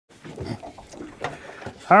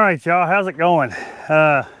All right, y'all, how's it going?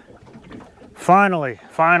 Finally,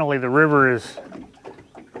 the river is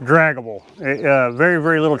draggable.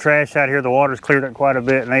 Very little trash out here. The water's cleared up quite a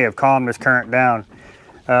bit, and they have calmed this current down.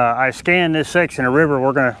 I scanned this section of river.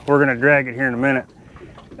 We're gonna drag it here in a minute.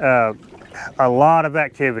 A lot of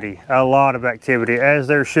activity, as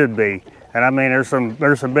there should be. And I mean, there's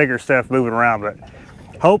some bigger stuff moving around, but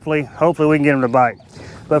hopefully we can get them to bite.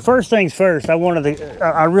 But first things first, I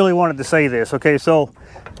really wanted to say this. Okay, so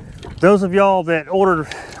those of y'all that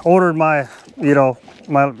ordered my,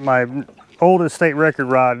 my oldest state record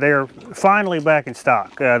rod, they're finally back in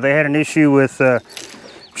stock. They had an issue with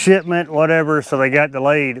shipment, whatever, so they got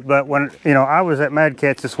delayed. But when I was at Mad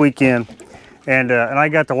Catz this weekend, and I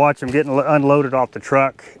got to watch them getting unloaded off the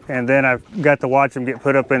truck, and then I got to watch them get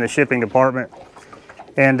put up in the shipping department.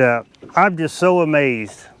 And I'm just so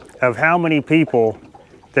amazed of how many people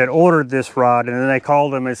that ordered this rod, and then they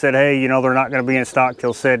called them and said, hey, they're not going to be in stock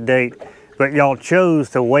till said date, but y'all chose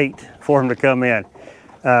to wait for them to come in.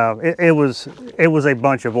 It was a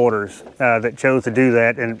bunch of orders that chose to do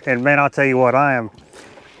that, and man, I'll tell you what, I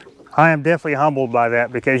am definitely humbled by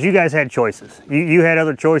that, because you guys had choices. You had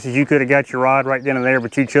other choices. You could have got your rod right then and there,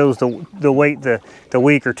 but you chose to wait the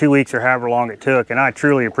week or 2 weeks or however long it took, and I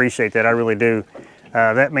truly appreciate that. I really do.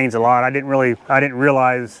 That means a lot. I didn't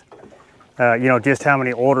realize just how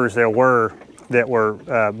many orders there were that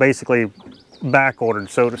were basically back ordered,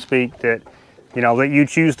 so to speak, that that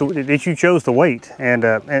you chose to wait, and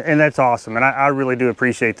that's awesome, and I really do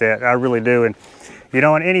appreciate that. I really do. And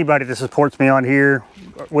and anybody that supports me on here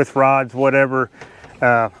with rods, whatever,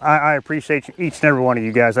 I appreciate each and every one of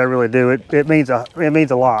you guys. I really do. It means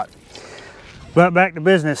a lot. But back to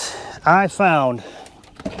business. I found,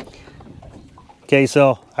 okay,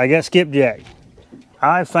 so I got skipjack.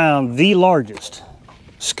 I found the largest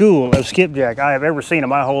school of skipjack I have ever seen in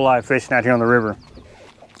my whole life fishing out here on the river.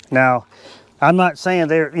 Now, I'm not saying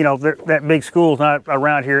that big school's not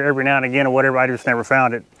around here every now and again or whatever. I just never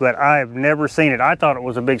found it, but I've never seen it. I thought it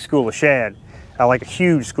was a big school of shad, like a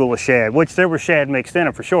huge school of shad, which there was shad mixed in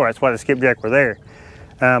it for sure. That's why the skipjack were there.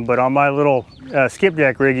 But on my little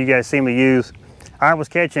skipjack rig you guys see me use, I was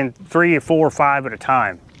catching 3 or 4 or 5 at a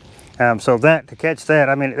time. So to catch that,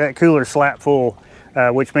 I mean, that cooler's slap full,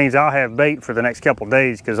 which means I'll have bait for the next couple of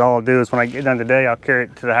days, because all I'll do is when I get done today, I'll carry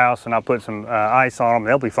it to the house and I'll put some ice on them.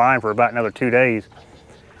 They'll be fine for about another 2 days.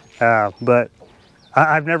 But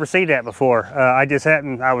I've never seen that before. I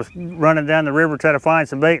was running down the river trying to find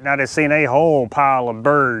some bait, and I just seen a whole pile of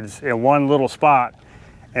birds in one little spot.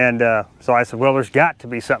 And so I said, well, there's got to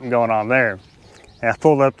be something going on there. And I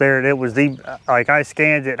pulled up there, and it was I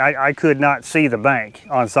scanned it. I could not see the bank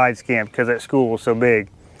on side scan because that school was so big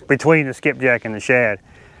between the skipjack and the shad.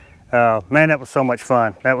 Man, that was so much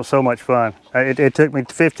fun. That was so much fun. It took me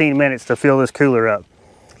 15 minutes to fill this cooler up.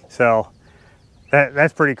 So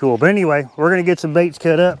that's pretty cool. But anyway, we're gonna get some baits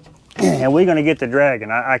cut up and we're gonna get to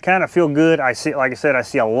dragging. I kind of feel good. Like I said, I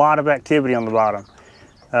see a lot of activity on the bottom.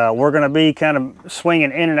 We're gonna be kind of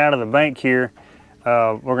swinging in and out of the bank here.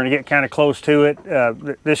 We're gonna get kind of close to it.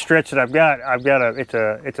 This stretch that I've got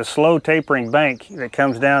it's a slow tapering bank that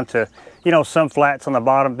comes down to, some flats on the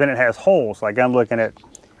bottom, then it has holes. Like I'm looking at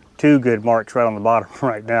 2 good marks right on the bottom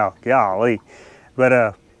right now. Golly.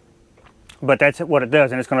 But that's what it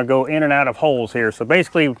does, and it's going to go in and out of holes here. So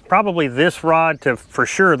basically, probably this rod to, for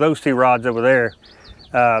sure, those 2 rods over there,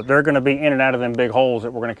 they're going to be in and out of them big holes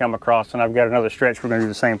that we're going to come across. And I've got another stretch we're going to do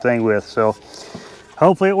the same thing with. So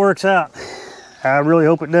hopefully it works out. I really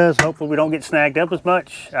hope it does. Hopefully we don't get snagged up as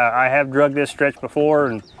much. I have drugged this stretch before,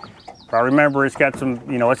 and if I remember, it's got some,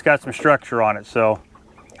 it's got some structure on it. So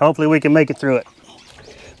hopefully we can make it through it.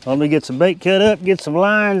 Let me get some bait cut up, get some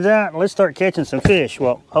lines out, and let's start catching some fish.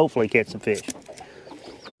 Well, hopefully catch some fish.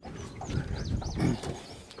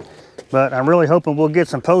 But I'm really hoping we'll get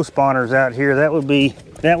some post spawners out here. That would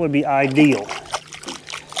be ideal.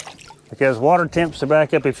 Because water temps are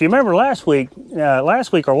back up. If you remember last week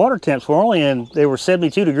our water temps were they were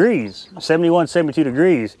 72 degrees, 71, 72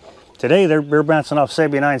 degrees. Today they're bouncing off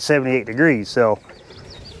 79, 78 degrees. So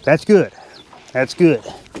that's good. That's good.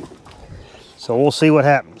 So we'll see what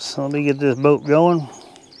happens. Let me get this boat going.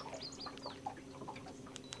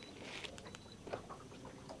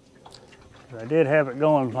 I did have it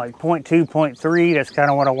going like 0.2, 0.3. That's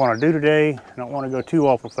kind of what I want to do today. I don't want to go too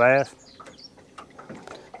awful fast.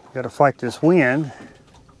 Got to fight this wind.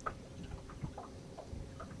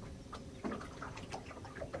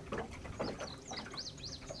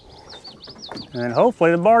 And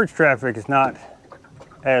hopefully the barge traffic is not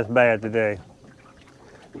as bad today,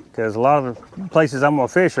 because a lot of the places I'm going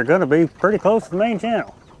to fish are going to be pretty close to the main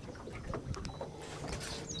channel.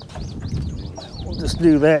 We'll just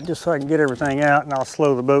do that just so I can get everything out, and I'll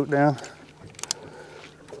slow the boat down.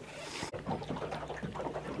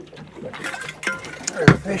 There's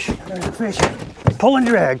a fish, there's a fish. Pull and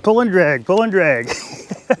drag, pull and drag, pull and drag.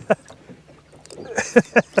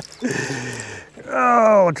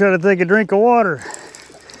 Oh, I'm trying to take a drink of water.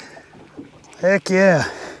 Heck yeah.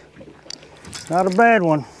 Not a bad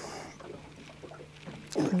one.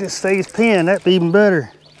 If it just stays pinned, that'd be even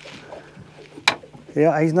better.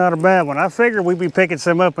 Yeah, he's not a bad one. I figured we'd be picking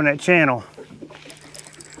some up in that channel.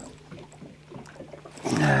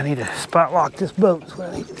 I need to spot lock this boat, that's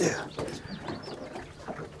what I need to do.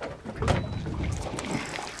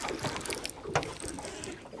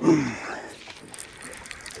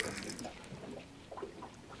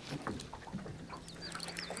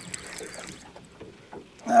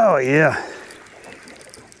 Oh yeah.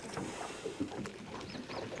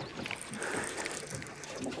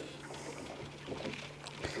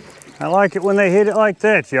 I like it when they hit it like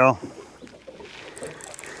that, y'all.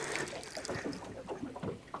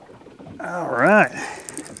 All right.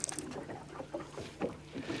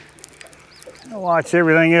 I'll watch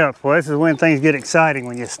everything else. Well, this is when things get exciting,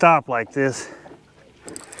 when you stop like this.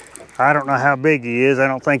 I don't know how big he is. I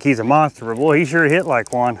don't think he's a monster, but boy, he sure hit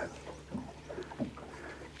like one.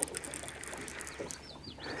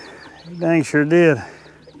 He dang sure did.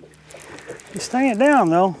 He's staying down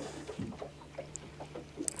though.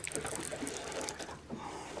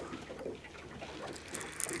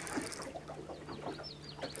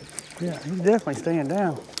 Yeah, he's definitely staying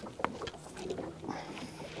down.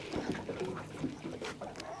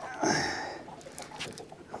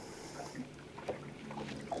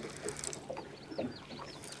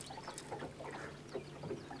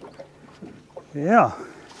 Yeah.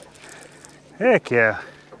 Heck yeah.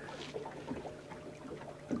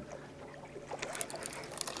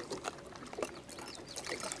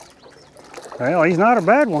 Well, he's not a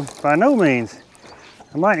bad one by no means.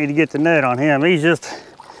 I might need to get the net on him. He's just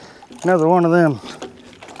another one of them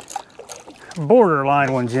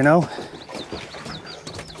borderline ones, you know.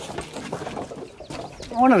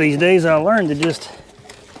 One of these days I'll learn to just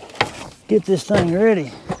get this thing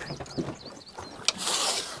ready.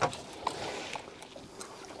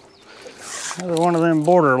 Another one of them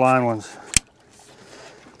borderline ones.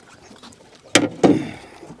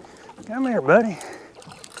 Come here, buddy.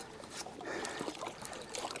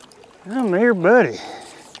 Come here, buddy.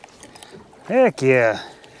 Heck yeah.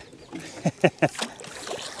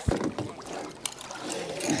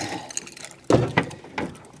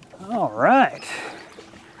 All right.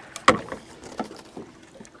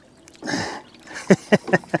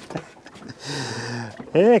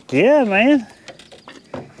 Heck yeah, man.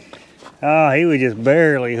 Oh, he was just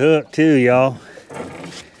barely hooked too, y'all.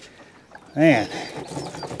 Man.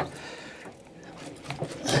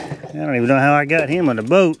 I don't even know how I got him on the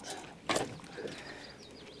boat.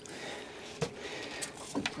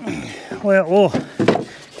 Well,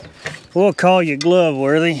 we'll call you glove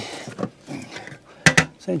worthy,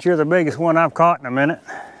 since you're the biggest one I've caught in a minute.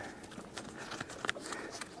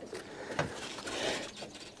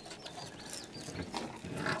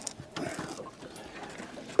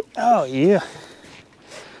 Oh yeah.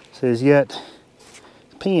 So he's got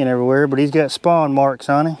peeing everywhere, but he's got spawn marks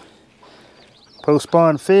on him.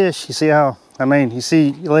 Post-spawn fish, you see how, I mean, you see,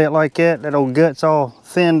 you lay it like that, that old gut's all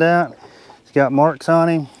thinned out. He's got marks on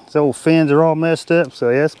him. His old fins are all messed up. So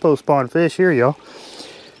yeah, that's post-spawn fish here, y'all.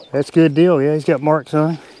 That's a good deal. Yeah, he's got marks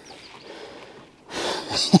on him.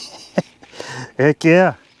 Heck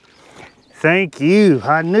yeah. Thank you.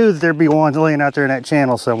 I knew that there'd be ones laying out there in that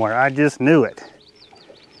channel somewhere. I just knew it.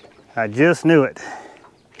 I just knew it.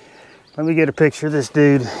 Let me get a picture of this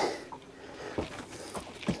dude.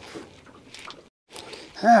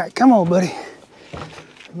 All right, come on, buddy.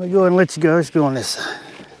 Let me go ahead and let you go. Let's go on this side.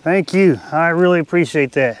 Thank you. I really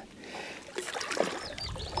appreciate that.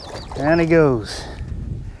 Down he goes.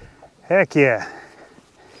 Heck yeah.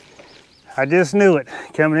 I just knew it.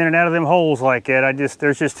 Coming in and out of them holes like that,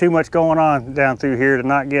 there's just too much going on down through here to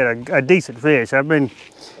not get a decent fish. I've been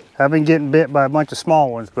getting bit by a bunch of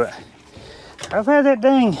small ones, but I've had that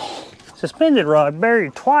dang suspended rod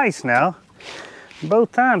buried twice now.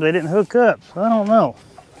 Both times they didn't hook up, so I don't know.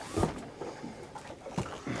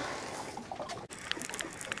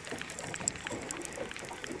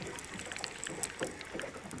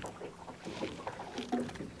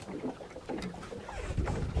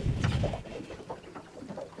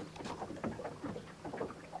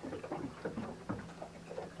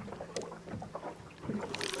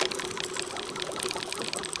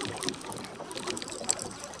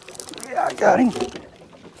 Yeah, I got him.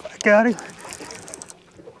 I got him.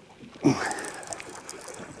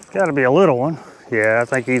 Got to be a little one. Yeah, I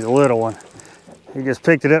think he's a little one. He just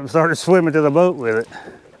picked it up and started swimming to the boat with it.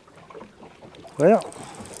 Well,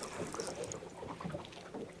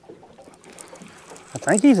 I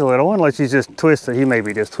think he's a little one, unless he's just twisted. He may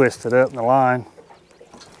be just twisted up in the line.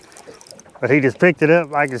 But he just picked it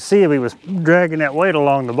up. I could see him. He was dragging that weight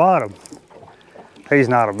along the bottom. He's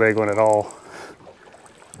not a big one at all.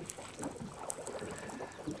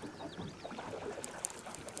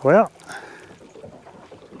 Well,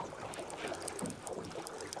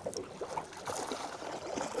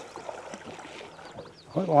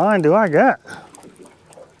 what line do I got?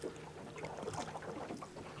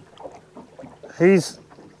 He's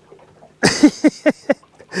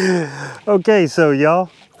okay, so y'all,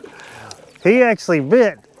 he actually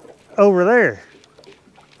bit over there,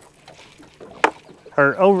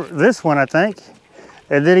 or over this one, I think,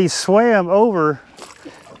 and then he swam over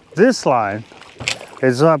this line,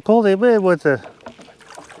 and so I pulled him in with the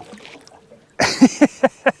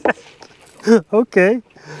okay,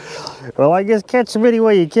 well, I guess catch him any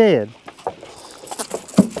way you can.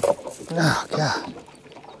 Oh God,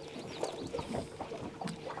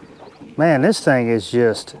 man, this thing is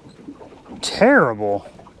just terrible.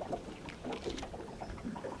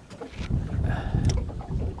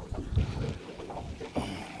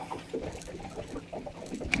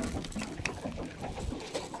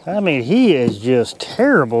 I mean, he is just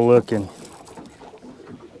terrible looking.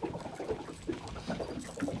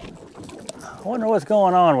 I wonder what's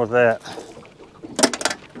going on with that.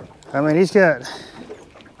 I mean, he's got,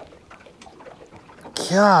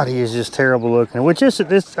 God, he is just terrible looking. Which is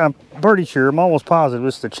this? I'm pretty sure, I'm almost positive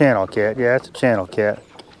it's the channel cat. Yeah, it's a channel cat.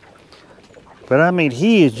 But I mean,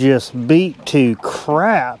 he is just beat to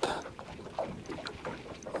crap.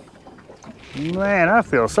 Man, I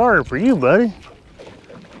feel sorry for you, buddy.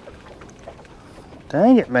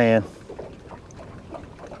 Dang it, man.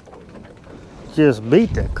 Just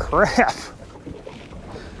beat the crap.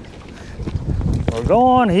 Well, go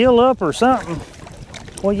on, heal up or something.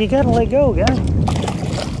 Well, you gotta let go, guy.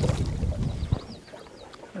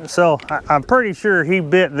 So, I'm pretty sure he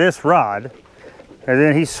bit this rod, and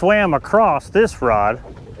then he swam across this rod,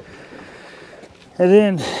 and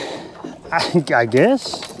then, I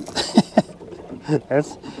guess,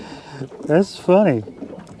 that's funny.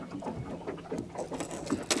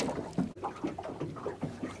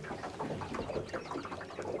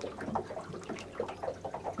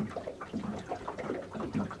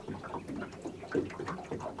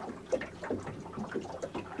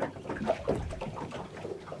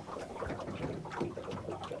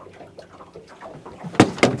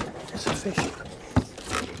 There's a fish.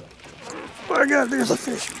 Oh my God, there's a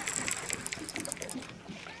fish.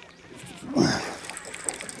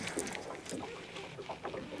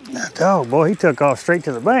 That dog, boy, he took off straight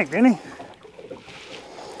to the bank, didn't he?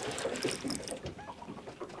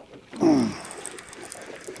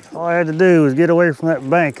 All I had to do was get away from that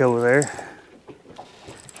bank over there.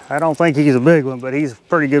 I don't think he's a big one, but he's a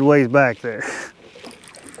pretty good ways back there.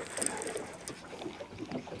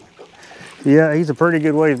 Yeah, he's a pretty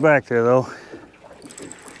good ways back there, though.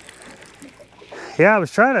 Yeah, I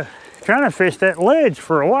was trying to fish that ledge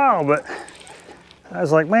for a while, but I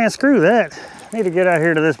was like, man, screw that. I need to get out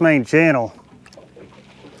here to this main channel.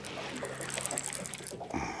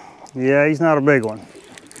 Yeah, he's not a big one.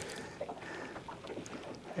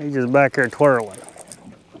 He's just back there twirling.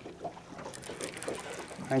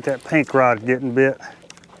 I think that pink rod's getting bit.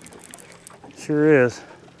 Sure is.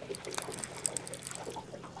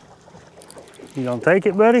 You gonna take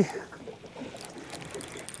it, buddy?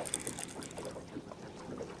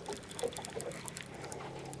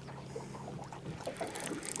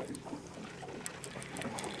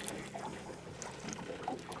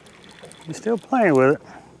 He's still playing with it.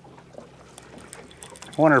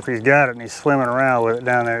 I wonder if he's got it and he's swimming around with it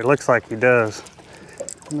down there. It looks like he does.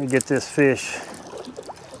 Let me get this fish.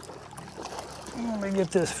 Let me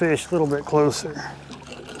get this fish a little bit closer.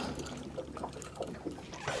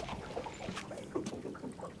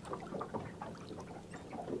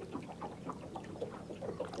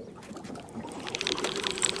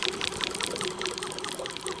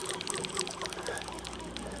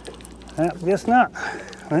 Guess not.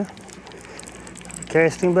 Well,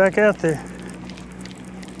 cast him back out there.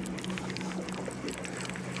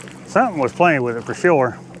 Something was playing with it for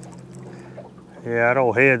sure. Yeah, that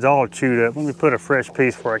old head's all chewed up. Let me put a fresh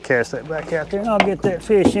piece before I cast that back out there, and I'll get that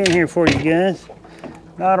fish in here for you guys.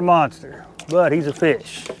 Not a monster, but he's a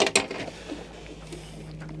fish.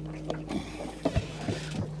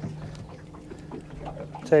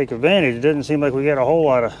 Take advantage. It doesn't seem like we got a whole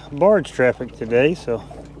lot of barge traffic today, so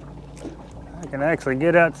I can actually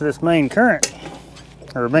get out to this main current,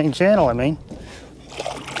 or main channel, I mean,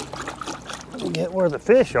 Get where the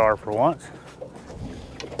fish are for once.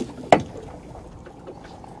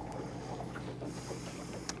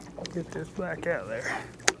 Get this back out there.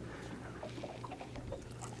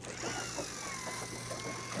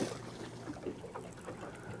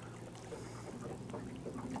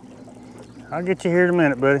 I'll get you here in a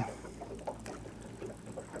minute, buddy.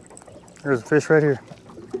 There's a fish right here.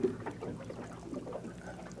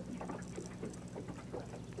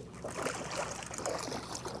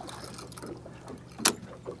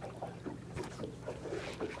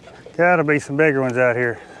 Gotta be some bigger ones out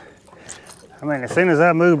here. I mean, as soon as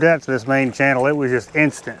I moved out to this main channel, it was just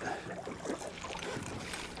instant.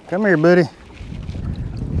 Come here, buddy.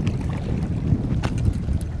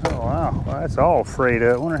 Oh, wow. Well, that's all frayed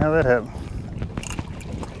up. Wonder how that happened.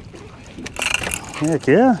 Heck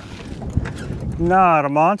yeah. Not a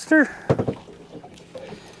monster.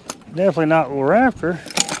 Definitely not what we're after.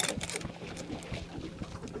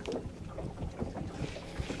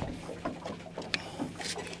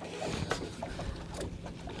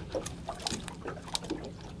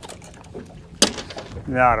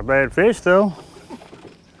 Not a bad fish though.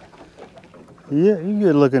 Yeah, you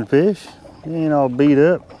good looking fish. You ain't all beat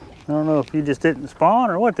up. I don't know if you just didn't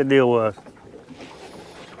spawn or what the deal was.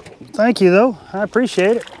 Thank you though, I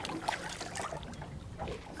appreciate it.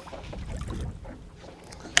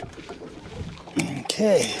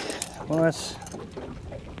 Okay, well that's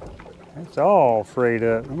all frayed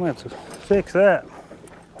up. I'm gonna have to fix that.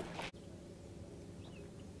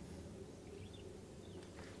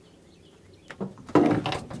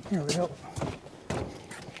 Here we go.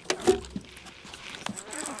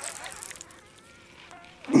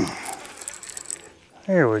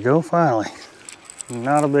 There we go, finally.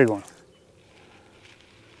 Not a big one.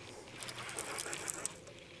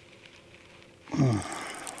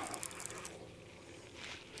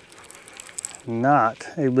 Not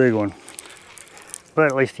a big one. But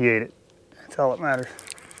at least he ate it. That's all that matters.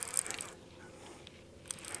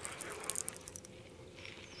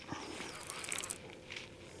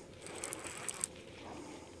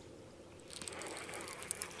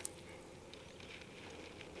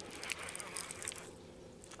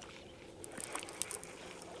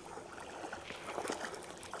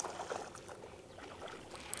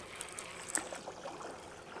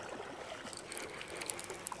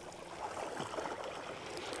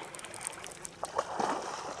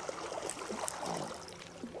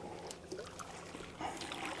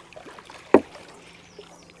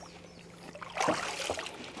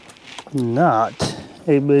 Not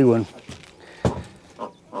a big one.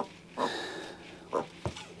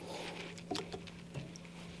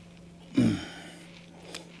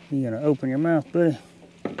 You gonna open your mouth, buddy?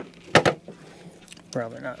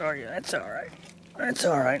 Probably not, are you? That's all right. That's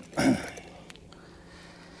all right.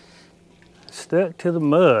 Stuck to the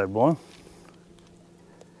mud, boy.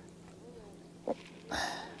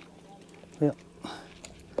 Yep.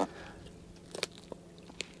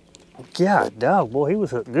 God, dog, boy, he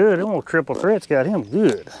was hooked good. Them old triple threats got him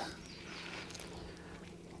good.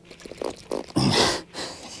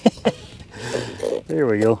 There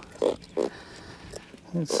we go.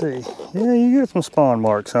 Let's see. Yeah, you got some spawn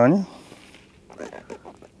marks on you.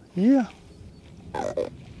 Yeah.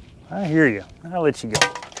 I hear you. I'll let you go.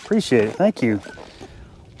 Appreciate it. Thank you.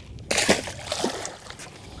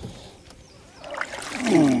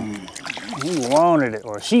 He wanted it,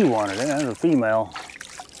 or she wanted it. That was a female.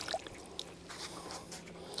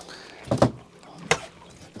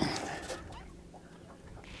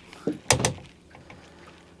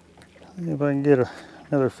 See if I can get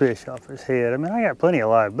another fish off his head. I mean, I got plenty of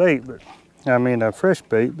live bait, but I mean, fresh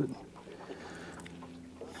bait, but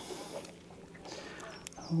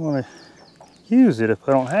I want to use it if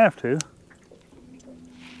I don't have to.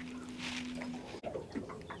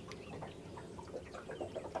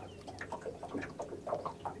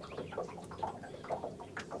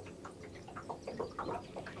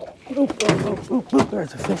 Oop,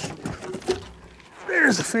 there's a fish.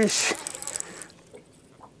 There's a fish.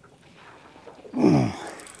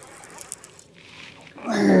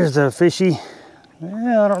 There's a fishy.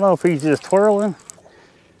 Yeah, I don't know if he's just twirling.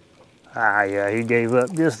 Ah, yeah, he gave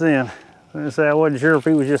up just then. I wasn't sure if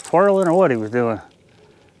he was just twirling or what he was doing.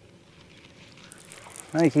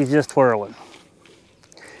 I think he's just twirling.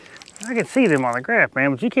 I can see them on the graph,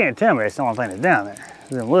 man, but you can't tell me it's the only thing that's down there.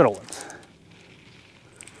 Them little ones.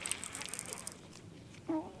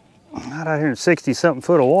 Not out here in 60-something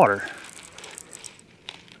foot of water.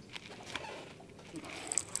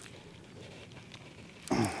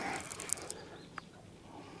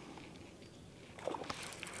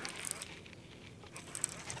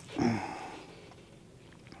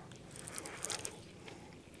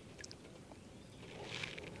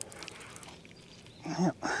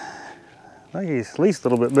 I think he's at least a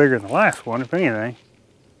little bit bigger than the last one, if anything.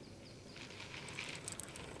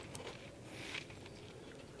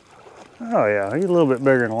 Oh yeah, he's a little bit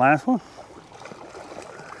bigger than the last one.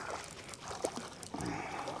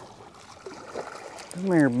 Come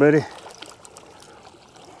here, buddy.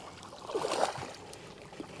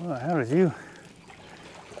 Well, how did you?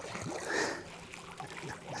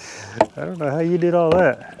 I don't know how you did all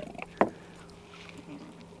that.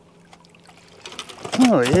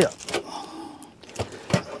 Oh yeah.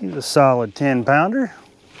 He's a solid 10-pounder.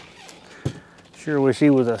 Sure wish he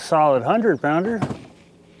was a solid 100-pounder.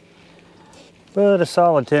 But a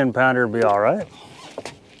solid 10-pounder would be all right.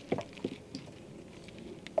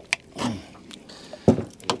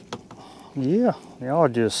 Yeah, y'all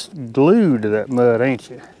just glued to that mud, ain't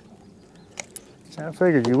you? I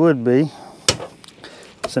figured you would be.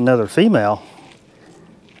 It's another female.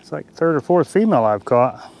 It's like the third or fourth female I've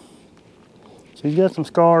caught. She's got some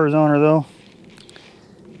scars on her though.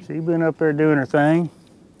 She's been up there doing her thing.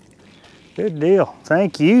 Good deal.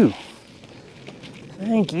 Thank you.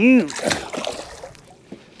 Thank you.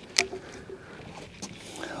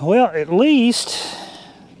 Well, at least,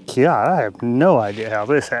 God, I have no idea how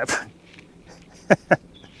this happened.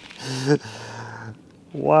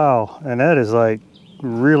 Wow, and that is like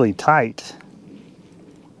really tight.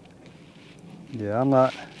 Yeah, I'm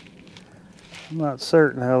not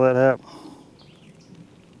certain how that happened.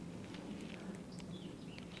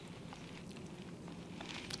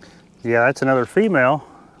 Yeah, that's another female,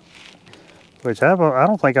 which I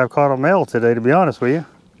don't think I've caught a male today, to be honest with you.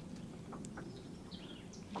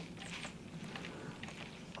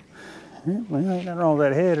 Yeah, well, ain't nothing wrong with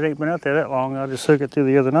that head. It ain't been out there that long. I'll just hook it through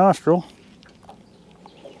the other nostril,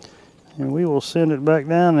 and we will send it back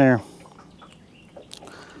down there.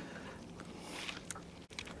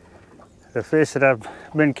 The fish that I've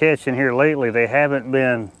been catching here lately, they haven't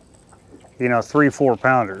been, you know, 3-4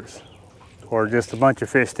 pounders, or just a bunch of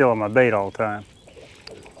fish still on my bait all the time.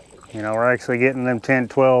 You know, we're actually getting them 10,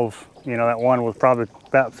 12, you know, that one was probably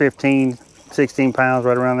about 15, 16 pounds,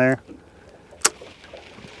 right around there.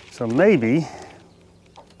 So maybe,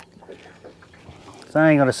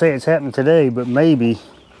 I ain't gonna say it's happened today, but maybe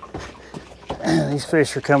these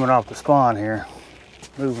fish are coming off the spawn here,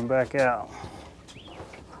 moving back out.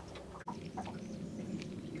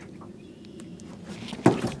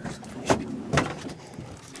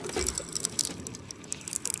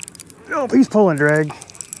 Oh, he's pulling drag.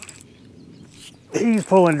 He's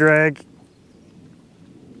pulling drag.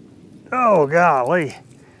 Oh, golly.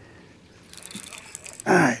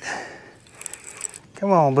 All right.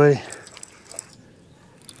 Come on, buddy.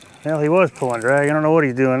 Well, he was pulling drag. I don't know what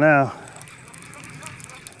he's doing now.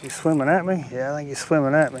 He's swimming at me? Yeah, I think he's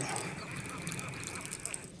swimming at me.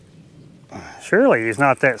 Surely he's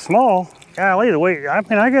not that small. Golly, the way, I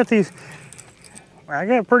mean, I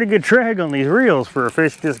got pretty good drag on these reels for a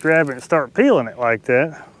fish to just grab it and start peeling it like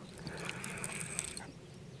that.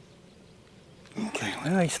 Okay,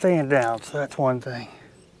 well, he's staying down, so that's one thing.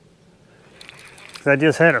 I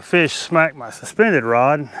just had a fish smack my suspended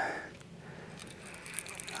rod.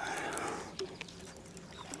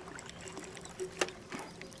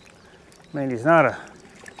 I mean, he's not a,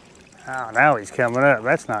 oh, now he's coming up.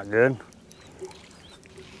 That's not good.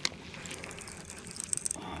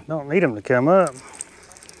 Don't need him to come up.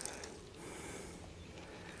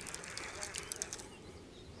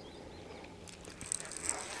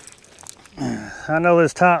 I know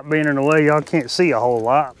this top being in the way, y'all can't see a whole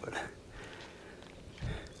lot, but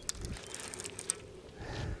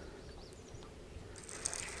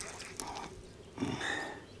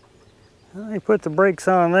they put the brakes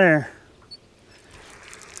on there.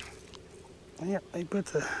 Yep, they put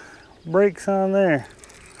the brakes on there.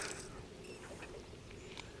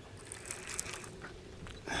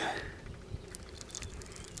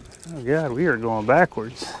 Oh God, we are going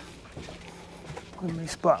backwards. Let me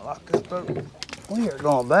spot lock this boat. We are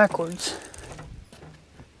going backwards.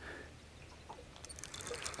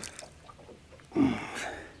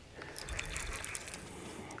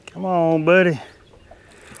 Come on, buddy.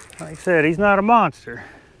 Like I said, he's not a monster.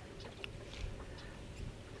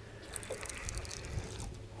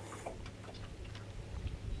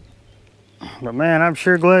 But man, I'm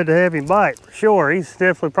sure glad to have him bite, for sure. He's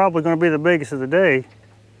definitely probably going to be the biggest of the day.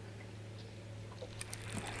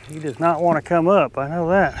 He does not want to come up, I know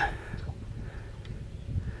that.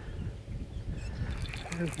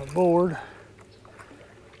 Here's my board.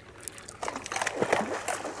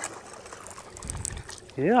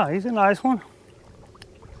 Yeah, he's a nice one.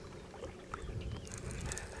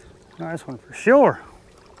 Nice one for sure.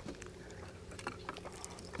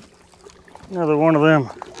 Another one of them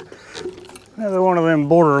Another one of them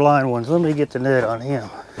borderline ones. Let me get the net on him.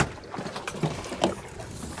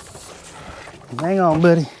 Hang on,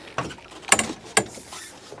 buddy.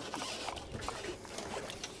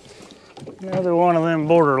 Another one of them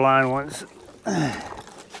borderline ones.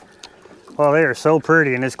 Well, they are so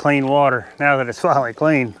pretty in this clean water now that it's finally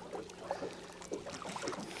clean.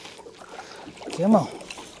 Come on,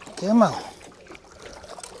 come on.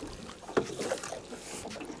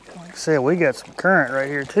 Like I said, we got some current right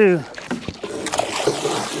here too.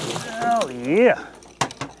 Oh yeah.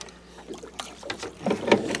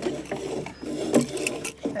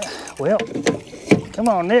 Well, come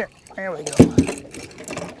on, Nick. There we go.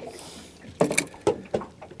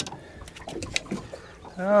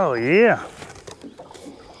 Oh yeah.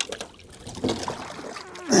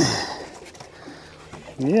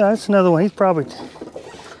 Yeah, that's another one. He's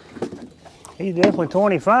definitely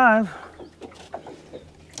 25.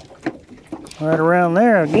 Right around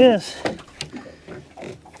there, I guess.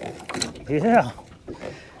 Yeah.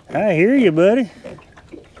 I hear you, buddy.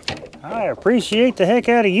 I appreciate the heck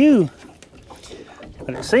out of you.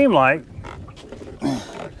 But it seemed like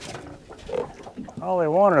all they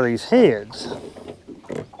want are these heads.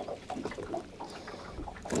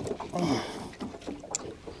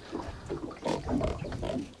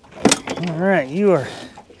 All right, you are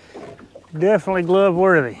definitely glove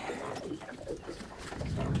worthy.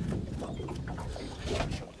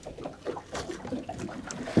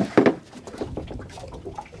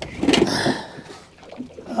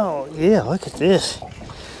 Oh yeah, look at this.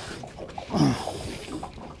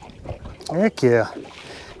 Heck yeah.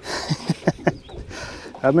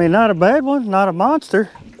 I mean, not a bad one, not a monster.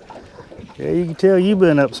 Yeah, you can tell you've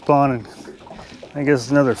been up spawning. I guess it's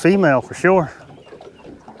another female for sure.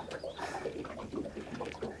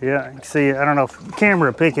 Yeah, you can see it. I don't know if the camera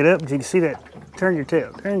will pick it up, but you can see that. Turn your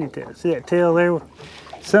tail, turn your tail. See that tail there?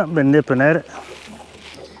 Something been nipping at it.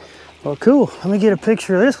 Well, cool. Let me get a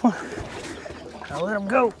picture of this one. I'll let him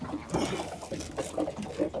go.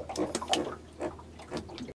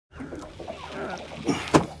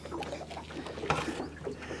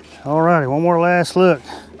 Alrighty, one more last look.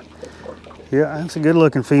 Yeah, that's a good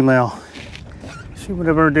looking female. She would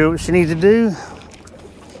never do what she needs to do.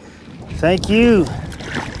 Thank you.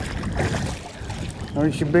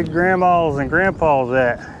 Where's your big grandmas and grandpas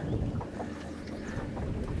at?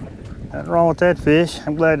 Nothing wrong with that fish.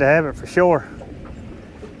 I'm glad to have it for sure.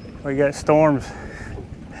 We got storms.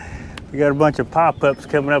 We got a bunch of pop-ups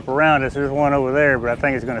coming up around us. There's one over there, but I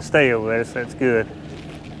think it's going to stay over there, so that's good.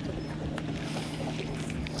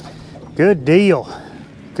 Good deal.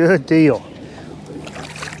 Good deal.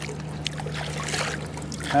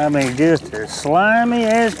 I mean, just as slimy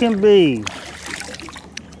as can be.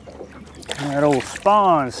 That old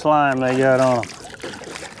spawn slime they got on them.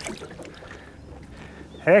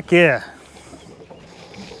 Heck yeah.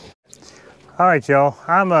 All right, y'all.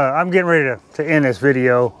 I'm getting ready to end this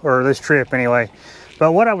video, or this trip anyway.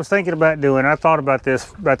 But what I was thinking about doing, I thought about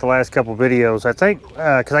this about the last couple videos. I think,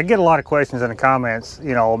 because I get a lot of questions in the comments,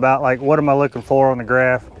 you know, about like, what am I looking for on the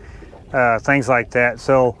graph? Things like that.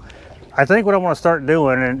 So I think what I want to start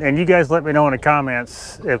doing, and you guys let me know in the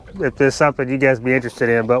comments if there's something you guys be interested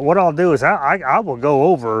in. But what I'll do is I will go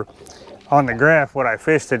over on the graph what I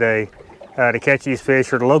fished today to catch these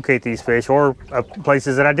fish or to locate these fish, or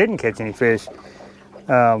places that I didn't catch any fish.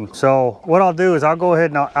 So what I'll do is I'll go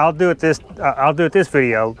ahead and I'll do it this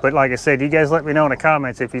video. But like I said, you guys let me know in the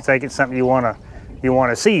comments if you think it's something you want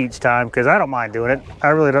to see each time, because I don't mind doing it. I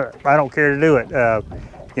don't care to do it.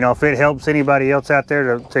 You know, if it helps anybody else out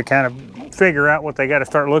there to kind of figure out what they got to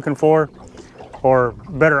start looking for, or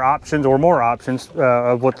better options or more options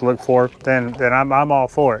of what to look for, then I'm all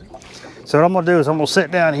for it. So what I'm gonna do is I'm gonna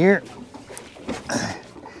sit down here.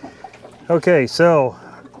 Okay, so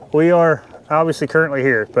we are obviously currently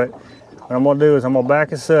here, but what I'm gonna do is I'm gonna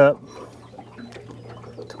back us up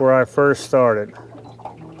to where I first started.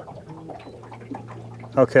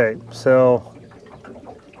 Okay, so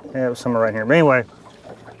yeah, it was somewhere right here. But anyway,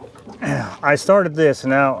 I started this,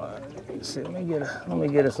 and now let's see, let me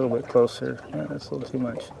get us a little bit closer. That's a little too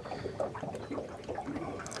much.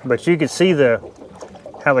 But you can see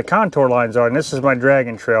how the contour lines are, and this is my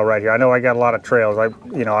dragon trail right here. I know I got a lot of trails. I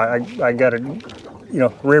got a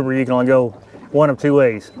river you can only go one of two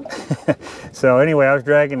ways. So anyway, I was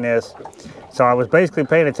dragging this. So I was basically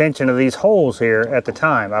paying attention to these holes here at the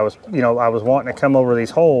time. I was wanting to come over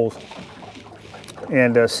these holes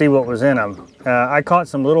and see what was in them. I caught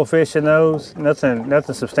some little fish in those,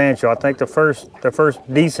 nothing substantial. I think the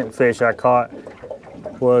first decent fish I caught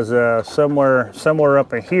was somewhere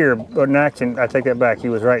up in here, but actually I take that back, he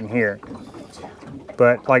was right in here.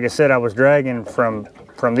 But like I said, I was dragging from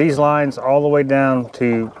from these lines all the way down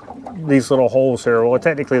to these little holes here. Well,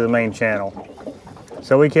 technically the main channel.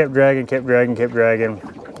 So we kept dragging, kept dragging, kept dragging.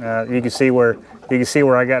 You can see where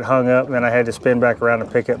I got hung up, and then I had to spin back around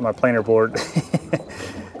and pick up my planer board.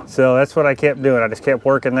 So that's what I kept doing. I just kept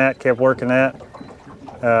working that,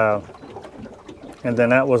 and then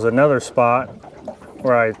that was another spot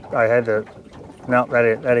where I had to. No, that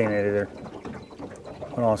ain't it either.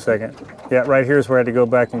 Hold on a second. Yeah, right here's where I had to go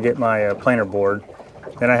back and get my planer board.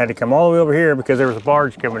 Then I had to come all the way over here because there was a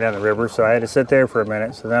barge coming down the river, so I had to sit there for a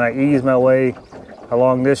minute. So then I eased my way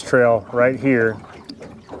along this trail right here,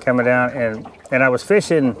 coming down, and I was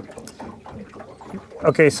fishing.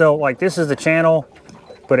 Okay, so like this is the channel,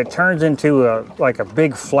 but it turns into like a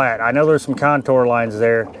big flat. I know there's some contour lines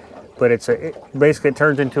there, but basically it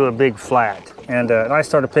turns into a big flat. And I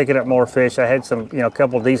started picking up more fish. I had some, a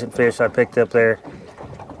couple decent fish I picked up there,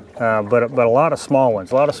 but a lot of small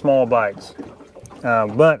ones, a lot of small bites.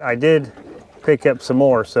 But I did pick up some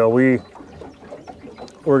more, so we're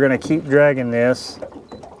gonna keep dragging this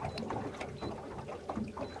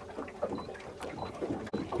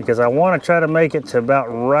because I want to try to make it to about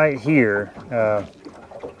right here.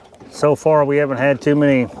 So far we haven't had too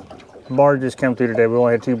many barges come through today. We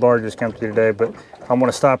only had 2 barges come through today, but I'm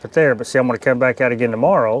going to stop it there. But see, I'm going to come back out again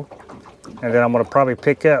tomorrow, and then I'm going to probably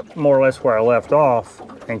pick up more or less where I left off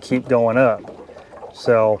and keep going up.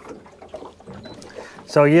 So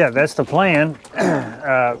yeah, that's the plan.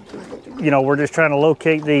 We're just trying to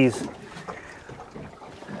locate these.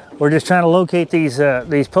 We're just trying to locate these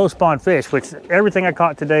post-spawn fish, which everything I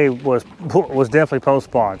caught today was definitely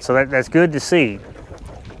post-spawn. So that's good to see.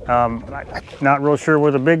 Not real sure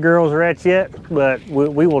where the big girls are at yet, but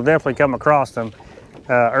we will definitely come across them.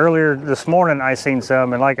 Earlier this morning I seen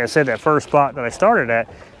some, and like I said, that first spot that I started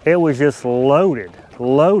at, it was just loaded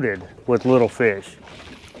with little fish.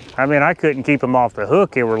 I mean, I couldn't keep them off the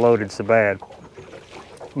hook, they were loaded so bad.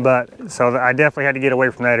 But so I definitely had to get away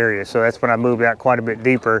from that area, so that's when I moved out quite a bit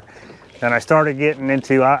deeper. And I started getting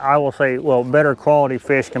into, I will say, well, better quality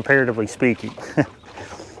fish comparatively speaking.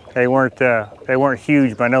 They weren't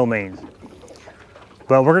huge by no means,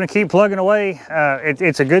 but we're going to keep plugging away.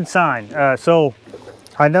 It's a good sign. So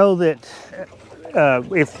I know that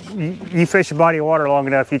if you fish a body of water long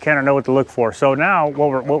enough, you kind of know what to look for. So now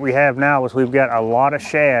what we have now is we've got a lot of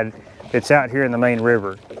shad that's out here in the main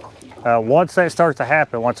river. Once that starts to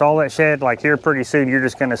happen, once all that shad, like here pretty soon, you're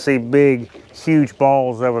just going to see big, huge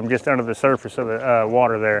balls of them just under the surface of the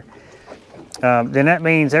water there. Then that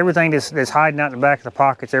means everything that's hiding out in the back of the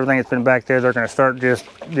pockets, everything that's been back there, they're going to start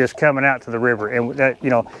just coming out to the river, and that,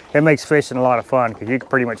 it makes fishing a lot of fun because you can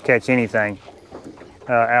pretty much catch anything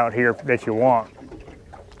out here that you want.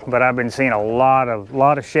 But I've been seeing a lot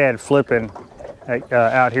of shad flipping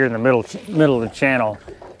out here in the middle of the channel,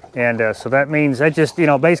 and so that means that just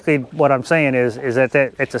basically what I'm saying is that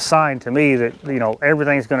it's a sign to me that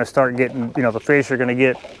everything's going to start getting the fish are going to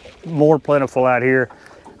get more plentiful out here.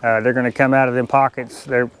 They're going to come out of them pockets.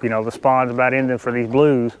 They're, the spawn's about ending for these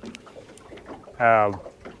blues.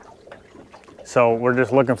 So we're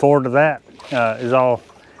just looking forward to that, is all.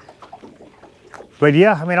 But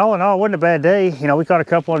yeah, I mean, all in all, it wasn't a bad day. We caught a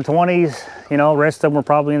couple in 20s, rest of them were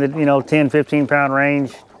probably in the, 10, 15 pound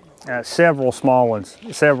range. Several small ones.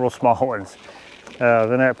 Then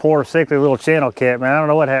that poor sickly little channel cat, man, I don't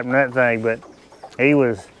know what happened to that thing, but he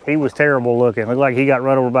was terrible looking. Looked like he got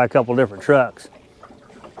run over by a couple different trucks.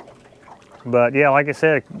 But yeah, like I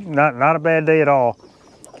said, not a bad day at all,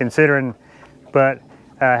 considering. But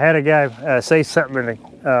I had a guy say something.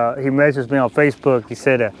 He messaged me on Facebook. He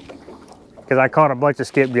said, because I caught a bunch of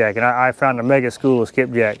skipjack, and I found a mega school of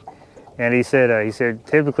skipjack. And he said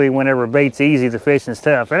typically whenever bait's easy, the fishing's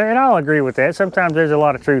tough. And I'll agree with that. Sometimes there's a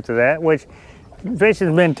lot of truth to that. Which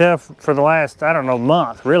fishing's been tough for the last, I don't know,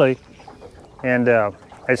 month really. And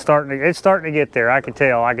it's starting to get there. I can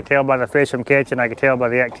tell by the fish I'm catching. I can tell by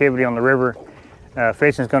the activity on the river.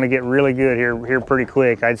 Fishing's going to get really good here pretty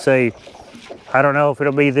quick. I'd say, I don't know if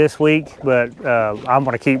it'll be this week, but I'm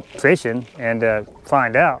going to keep fishing and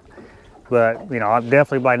find out. But I'm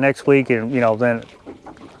definitely by next week, and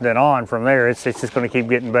then on from there, it's just going to keep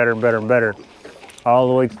getting better and better and better, all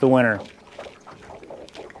the way to the winter.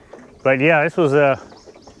 But yeah, this was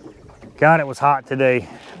God, it was hot today.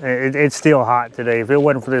 It's still hot today. If it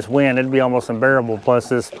wasn't for this wind, it'd be almost unbearable. Plus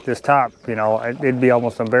this top, it'd be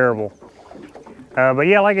almost unbearable. But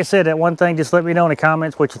yeah, like I said, that one thing, just let me know in the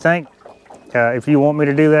comments what you think. If you want me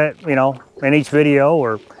to do that, in each video,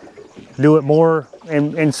 or do it more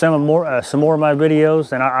in some more of my videos,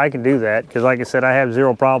 then I can do that. Because like I said, I have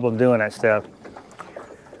zero problem doing that stuff.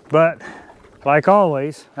 But like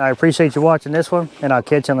always, I appreciate you watching this one, and I'll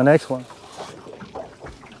catch you on the next one.